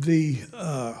God, the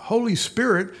Holy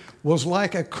Spirit, was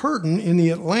like a curtain in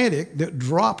the Atlantic that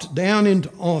dropped down into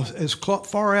as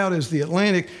far out as the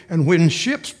Atlantic, and when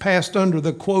ships passed under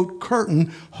the, quote,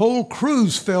 curtain, whole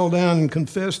crews fell down and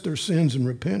confessed their sins and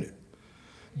repented.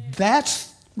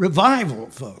 That's revival,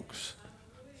 folks.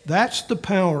 That's the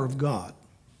power of God.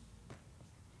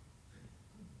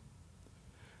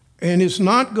 And it's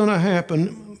not going to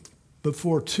happen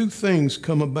before two things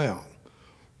come about.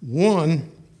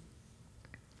 One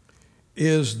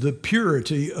is the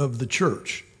purity of the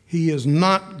church. He is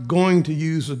not going to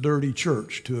use a dirty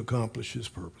church to accomplish his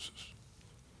purposes.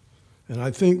 And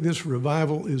I think this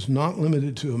revival is not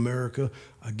limited to America.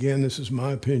 Again, this is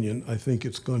my opinion. I think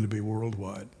it's going to be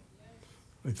worldwide.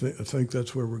 I think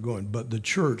that's where we're going. But the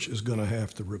church is going to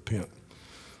have to repent.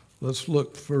 Let's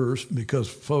look first, because,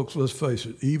 folks, let's face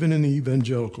it, even in the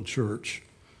evangelical church,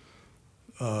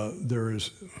 there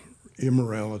is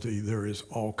immorality. There is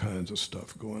all kinds of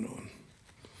stuff going on.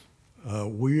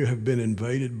 We have been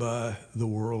invaded by the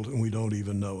world, and we don't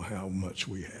even know how much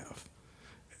we have.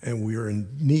 And we are in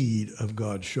need of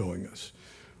God showing us.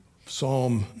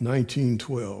 Psalm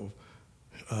 19:12,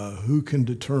 who can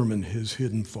determine his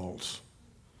hidden faults?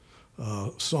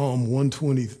 Psalm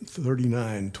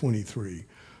 139:23,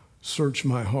 search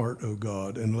my heart, O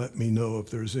God, and let me know if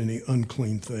there's any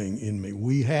unclean thing in me.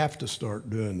 We have to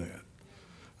start doing that.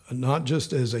 not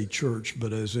just as a church,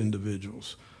 but as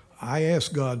individuals. I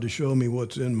ask God to show me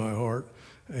what's in my heart,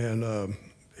 and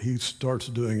he starts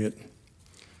doing it.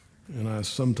 And I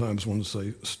sometimes want to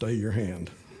say, stay your hand.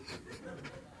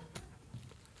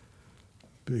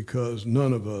 Because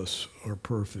none of us are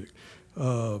perfect.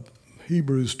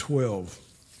 Hebrews 12,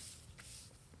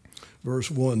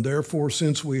 verse 1, therefore,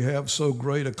 since we have so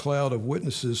great a cloud of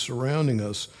witnesses surrounding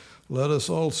us, let us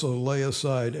also lay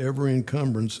aside every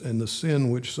encumbrance and the sin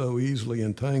which so easily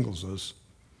entangles us,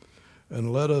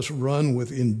 and let us run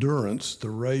with endurance the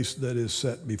race that is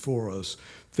set before us,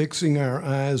 fixing our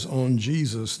eyes on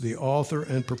Jesus, the author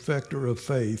and perfecter of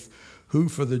faith, who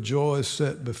for the joy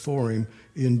set before him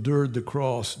endured the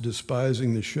cross,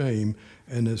 despising the shame,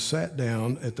 and has sat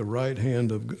down at the right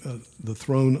hand of the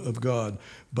throne of God.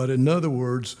 But in other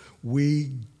words,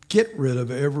 we get rid of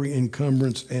every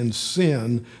encumbrance and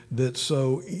sin that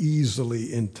so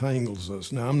easily entangles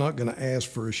us. Now, I'm not going to ask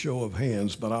for a show of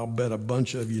hands, but I'll bet a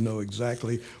bunch of you know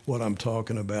exactly what I'm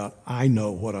talking about. I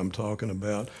know what I'm talking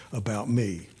about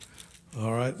me.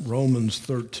 All right, Romans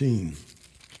 13.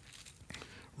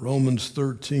 Romans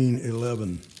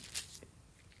 13:11.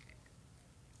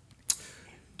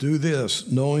 Do this,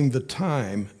 knowing the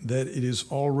time, that it is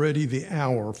already the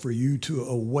hour for you to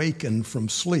awaken from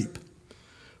sleep.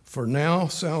 For now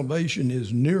salvation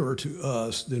is nearer to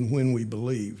us than when we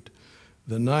believed.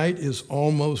 The night is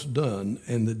almost done,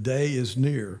 and the day is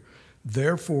near.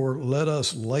 Therefore, let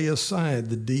us lay aside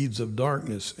the deeds of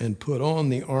darkness and put on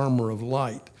the armor of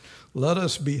light. Let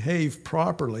us behave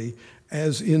properly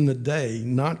as in the day,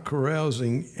 not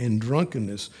carousing and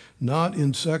drunkenness, not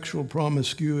in sexual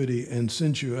promiscuity and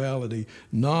sensuality,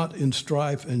 not in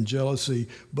strife and jealousy,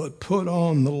 but put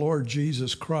on the Lord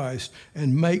Jesus Christ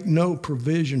and make no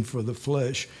provision for the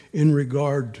flesh in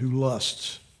regard to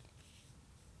lusts.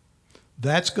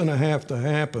 That's going to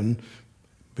happen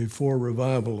before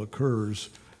revival occurs.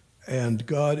 And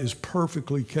God is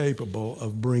perfectly capable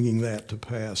of bringing that to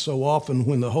pass. So often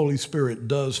when the Holy Spirit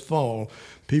does fall,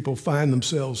 people find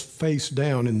themselves face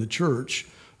down in the church.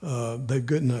 They've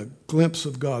gotten a glimpse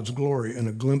of God's glory and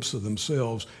a glimpse of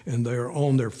themselves, and they're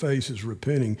on their faces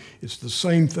repenting. It's the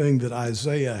same thing that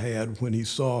Isaiah had when he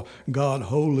saw God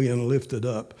holy and lifted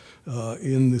up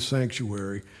in the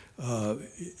sanctuary.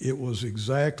 It was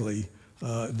exactly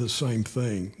the same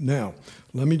thing. Now,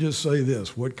 let me just say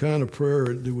this. What kind of prayer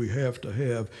do we have to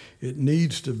have? It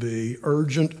needs to be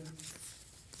urgent,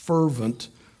 fervent,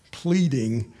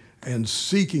 pleading, and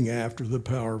seeking after the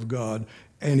power of God.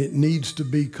 And it needs to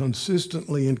be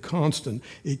consistently and constant.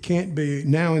 It can't be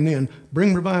now and then,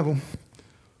 bring revival.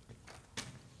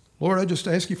 Lord, I just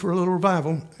ask you for a little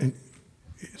revival. And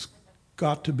it's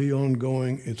got to be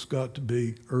ongoing. It's got to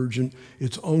be urgent.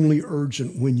 It's only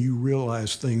urgent when you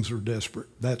realize things are desperate.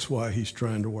 That's why he's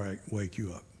trying to wake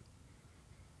you up.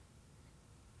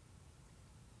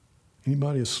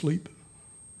 Anybody asleep?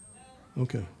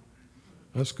 Okay.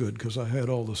 That's good, because I had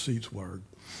all the seats wired.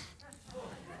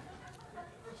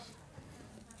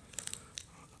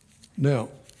 Now,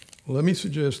 let me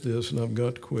suggest this, and I've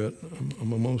got to quit.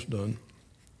 I'm almost done.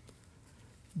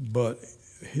 But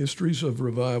histories of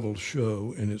revival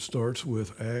show, and it starts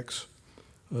with Acts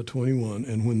 21,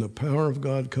 and when the power of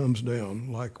God comes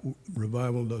down, like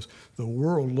revival does, the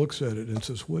world looks at it and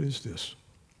says, what is this?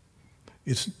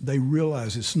 They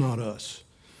realize it's not us.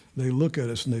 They look at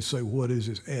us and they say, what is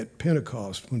this? At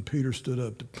Pentecost, when Peter stood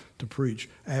up to preach,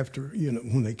 after,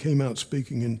 when they came out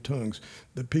speaking in tongues,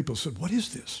 the people said, what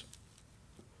is this?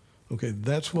 Okay,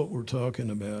 that's what we're talking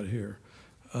about here.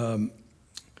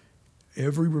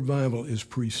 Every revival is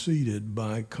preceded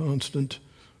by constant,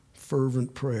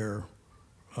 fervent prayer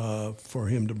for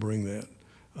him to bring that,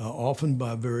 often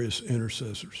by various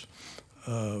intercessors.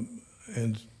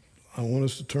 And I want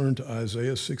us to turn to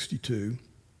Isaiah 62,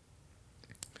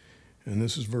 and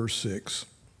this is verse 6.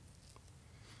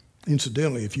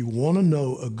 Incidentally, if you want to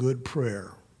know a good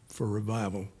prayer for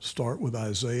revival, start with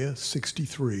Isaiah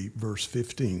 63, verse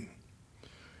 15.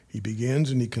 He begins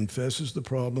and he confesses the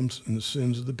problems and the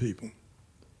sins of the people.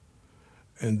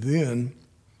 And then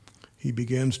he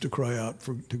begins to cry out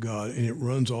to God, and it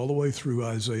runs all the way through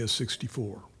Isaiah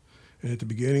 64. And at the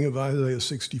beginning of Isaiah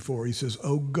 64, he says,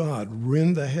 "Oh God,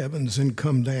 rend the heavens and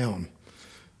come down."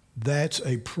 That's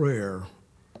a prayer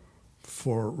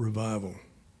for revival.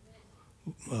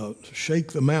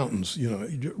 Shake the mountains,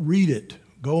 read it.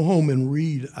 Go home and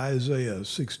read Isaiah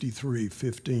 63,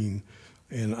 15,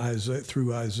 and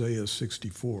through Isaiah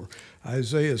 64.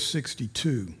 Isaiah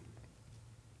 62.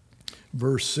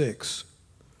 Verse 6,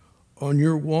 "On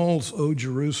your walls, O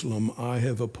Jerusalem, I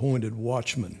have appointed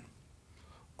watchmen.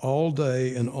 All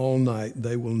day and all night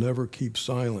they will never keep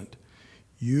silent.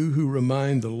 You who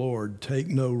remind the Lord, take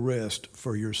no rest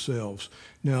for yourselves.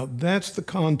 Now, that's the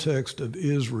context of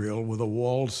Israel with a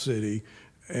walled city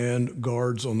and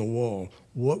guards on the wall.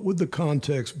 What would the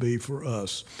context be for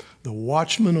us? The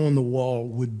watchman on the wall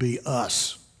would be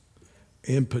us.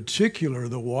 In particular,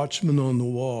 the watchman on the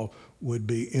wall would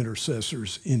be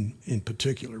intercessors in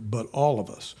particular, but all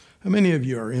of us. How many of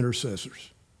you are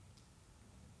intercessors?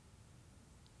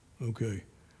 Okay.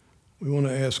 We want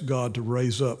to ask God to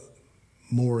raise up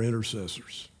more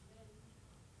intercessors,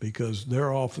 because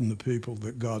they're often the people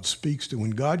that God speaks to.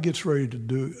 When God gets ready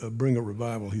to bring a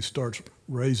revival, he starts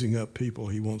raising up people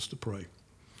he wants to pray.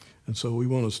 And so we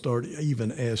want to start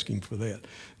even asking for that.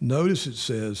 Notice it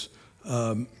says,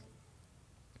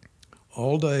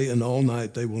 all day and all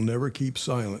night they will never keep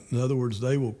silent. In other words,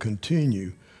 they will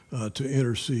continue to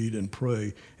intercede and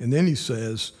pray. And then he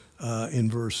says in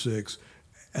verse 6,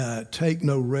 take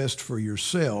no rest for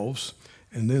yourselves.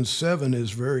 And then 7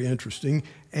 is very interesting.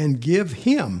 And give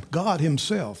him, God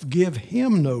himself, give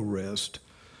him no rest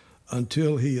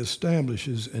until he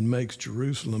establishes and makes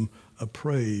Jerusalem a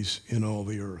praise in all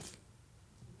the earth.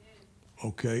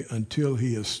 Okay, until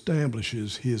he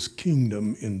establishes his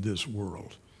kingdom in this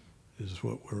world is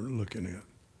what we're looking at.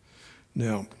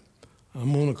 Now,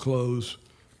 I'm going to close,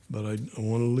 but I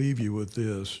want to leave you with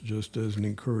this just as an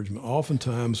encouragement.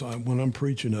 Oftentimes, when I'm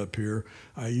preaching up here,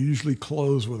 I usually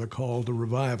close with a call to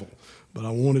revival, but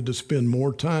I wanted to spend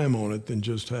more time on it than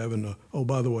just having oh,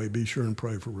 by the way, be sure and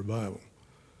pray for revival.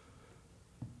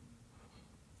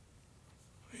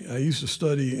 I used to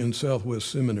study in Southwest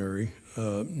Seminary,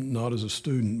 not as a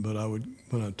student, but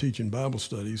when I teach in Bible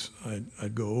studies,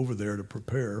 I'd go over there to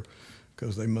prepare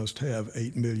because they must have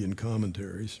 8 million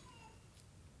commentaries.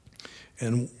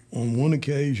 And on one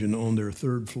occasion on their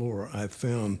third floor, I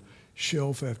found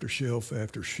shelf after shelf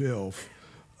after shelf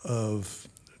of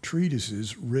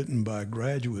treatises written by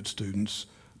graduate students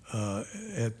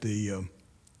at the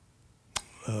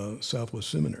Southwest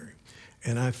Seminary.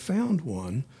 And I found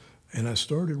one, and I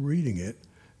started reading it,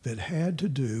 that had to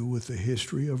do with the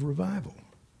history of revival.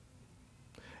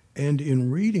 And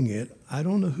in reading it, I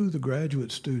don't know who the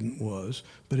graduate student was,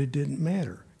 but it didn't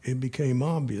matter. It became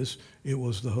obvious it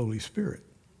was the Holy Spirit.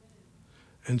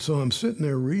 And so I'm sitting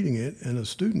there reading it, and a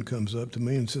student comes up to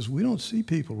me and says, we don't see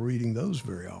people reading those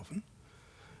very often.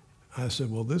 I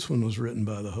said, well, this one was written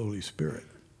by the Holy Spirit.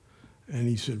 And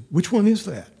he said, which one is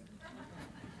that?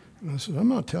 And I said, I'm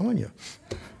not telling you.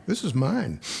 This is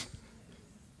mine.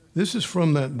 This is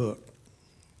from that book.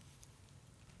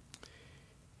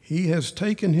 He has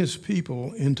taken his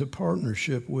people into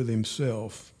partnership with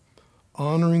himself,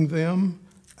 honoring them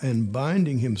and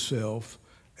binding himself,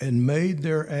 and made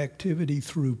their activity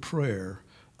through prayer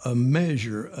a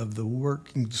measure of the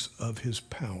workings of his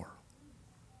power.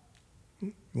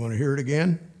 You want to hear it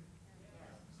again?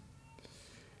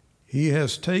 He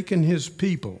has taken his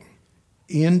people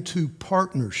into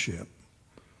partnership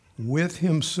with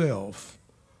himself,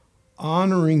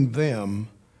 honoring them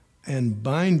and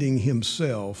binding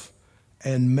himself,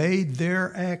 and made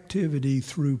their activity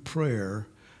through prayer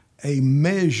a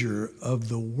measure of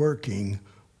the working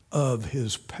of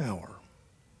his power.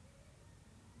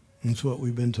 That's what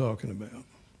we've been talking about.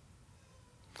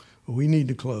 Well, we need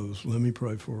to close. Let me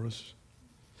pray for us.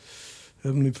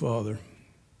 Heavenly Father,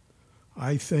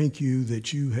 I thank you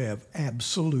that you have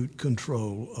absolute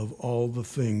control of all the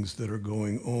things that are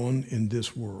going on in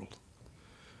this world.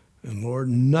 And Lord,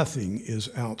 nothing is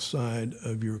outside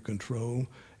of your control,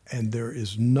 and there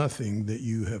is nothing that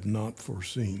you have not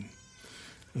foreseen.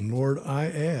 And Lord, I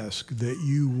ask that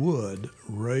you would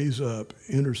raise up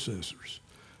intercessors.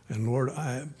 And Lord,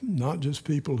 not just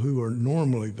people who are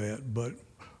normally that, but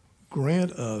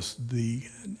grant us the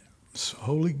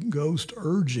Holy Ghost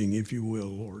urging, if you will,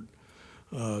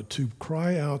 Lord, to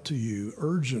cry out to you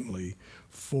urgently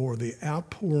for the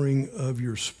outpouring of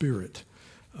your Spirit,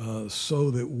 so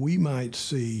that we might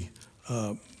see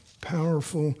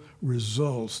powerful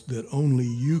results that only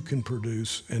you can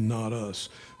produce and not us,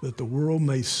 that the world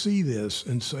may see this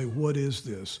and say, what is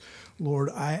this? Lord,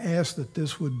 I ask that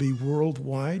this would be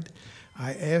worldwide.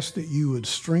 I ask that you would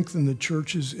strengthen the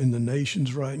churches in the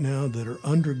nations right now that are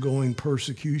undergoing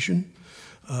persecution,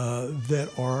 that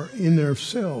are in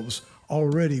themselves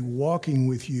already walking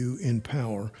with you in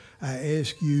power. I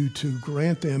ask you to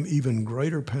grant them even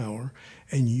greater power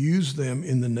and use them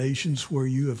in the nations where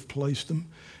you have placed them.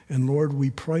 And Lord, we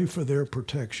pray for their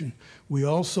protection. We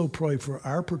also pray for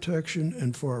our protection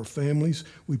and for our families.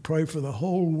 We pray for the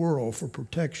whole world for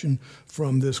protection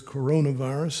from this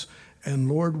coronavirus. And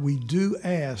Lord, we do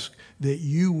ask that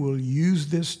you will use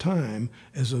this time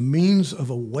as a means of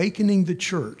awakening the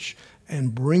church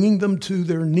and bringing them to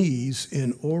their knees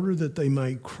in order that they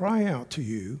might cry out to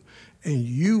you, and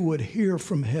you would hear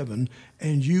from heaven,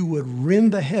 and you would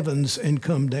rend the heavens and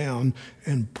come down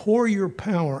and pour your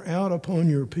power out upon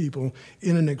your people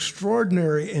in an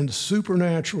extraordinary and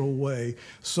supernatural way,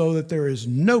 so that there is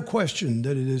no question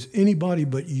that it is anybody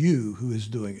but you who is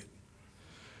doing it.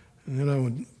 And then I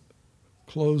would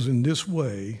close in this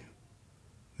way,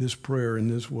 this prayer in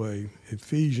this way,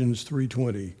 Ephesians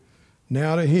 3:20.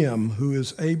 Now to him who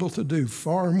is able to do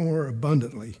far more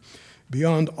abundantly,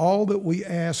 beyond all that we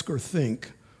ask or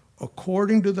think,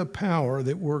 according to the power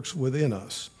that works within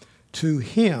us, to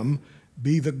him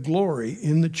be the glory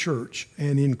in the church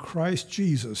and in Christ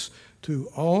Jesus to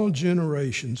all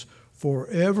generations,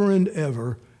 forever and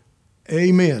ever.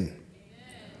 Amen.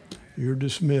 You're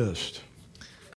dismissed.